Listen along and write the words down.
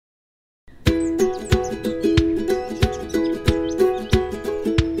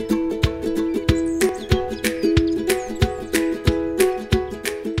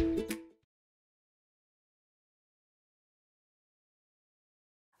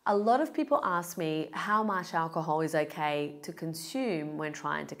A lot of people ask me how much alcohol is okay to consume when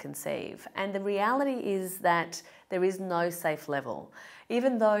trying to conceive. And the reality is that there is no safe level.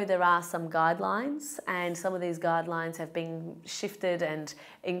 Even though there are some guidelines, and some of these guidelines have been shifted and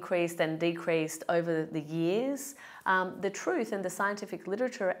increased and decreased over the years, the truth in the scientific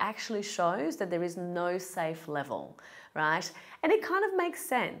literature actually shows that there is no safe level, right? And it kind of makes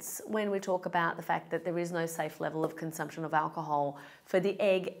sense when we talk about the fact that there is no safe level of consumption of alcohol for the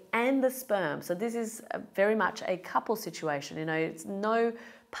egg and the sperm. So this is very much a couple situation. You know, it's no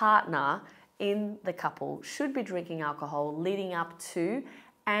partner in the couple should be drinking alcohol leading up to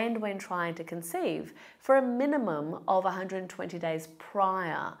and when trying to conceive for a minimum of 120 days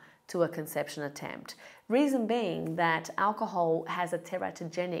prior to a conception attempt. Reason being that alcohol has a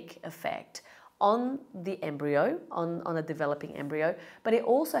teratogenic effect on the embryo, on a developing embryo, but it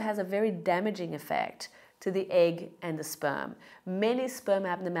also has a very damaging effect to the egg and the sperm. Many sperm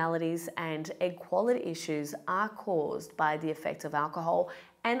abnormalities and egg quality issues are caused by the effects of alcohol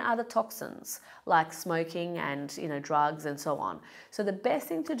and other toxins like smoking and drugs and so on. So the best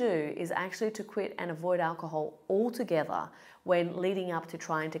thing to do is actually to quit and avoid alcohol altogether when leading up to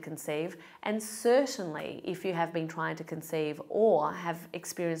trying to conceive, and certainly if you have been trying to conceive or have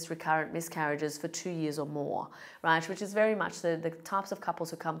experienced recurrent miscarriages for 2 years or more, right? Which is very much the types of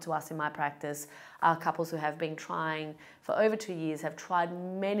couples who come to us in my practice are couples who have been trying for over 2 years, have tried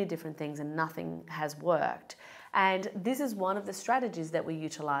many different things and nothing has worked. And this is one of the strategies that we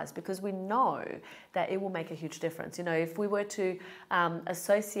utilize because we know that it will make a huge difference. You know, if we were to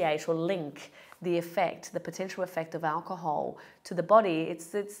associate or link the effect, the potential effect of alcohol to the body, it's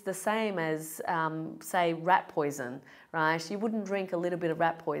the same as, say, rat poison, right? You wouldn't drink a little bit of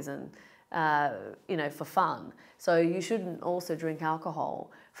rat poison, for fun. So you shouldn't also drink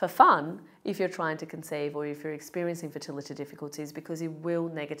alcohol for fun if you're trying to conceive or if you're experiencing fertility difficulties, because it will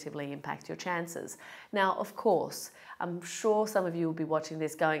negatively impact your chances. Now, of course, I'm sure some of you will be watching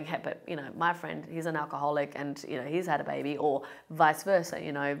this going, hey, but my friend, he's an alcoholic and he's had a baby, or vice versa.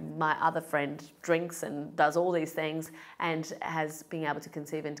 My other friend drinks and does all these things and has been able to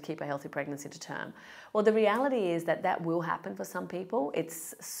conceive and keep a healthy pregnancy to term. Well, the reality is that that will happen for some people.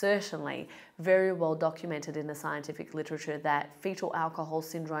 It's certainly very well documented in the scientific literature that fetal alcohol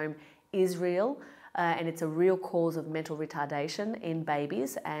syndrome is real, and it's a real cause of mental retardation in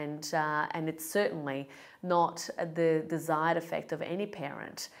babies, and it's certainly not the desired effect of any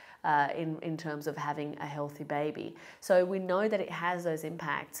parent in terms of having a healthy baby. So we know that it has those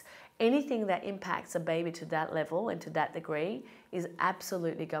impacts. Anything that impacts a baby to that level and to that degree is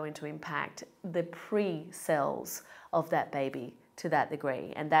absolutely going to impact the pre-cells of that baby to that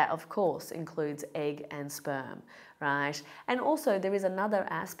degree. And that, of course, includes egg and sperm, right? And also there is another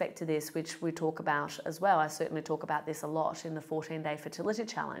aspect to this which we talk about as well. I certainly talk about this a lot in the 14-day fertility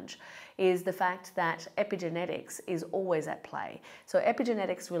challenge, is the fact that epigenetics is always at play. So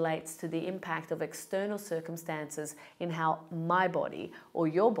epigenetics relates to the impact of external circumstances in how my body or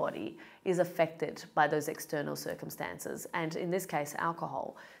your body is affected by those external circumstances. And in this case,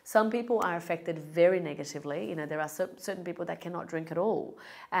 alcohol. Some people are affected very negatively. There are certain people that cannot drink at all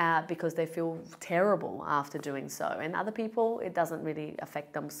because they feel terrible after doing so. And other people, it doesn't really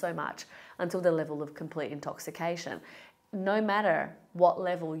affect them so much until the level of complete intoxication. No matter what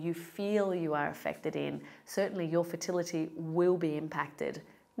level you feel you are affected in, certainly your fertility will be impacted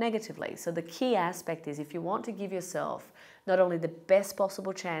negatively. So the key aspect is, if you want to give yourself not only the best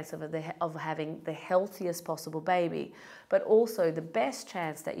possible chance of having the healthiest possible baby, but also the best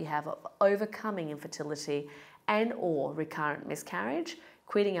chance that you have of overcoming infertility and or recurrent miscarriage,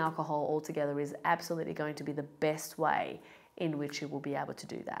 quitting alcohol altogether is absolutely going to be the best way in which you will be able to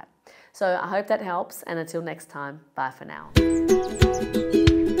do that. So I hope that helps, and until next time, bye for now.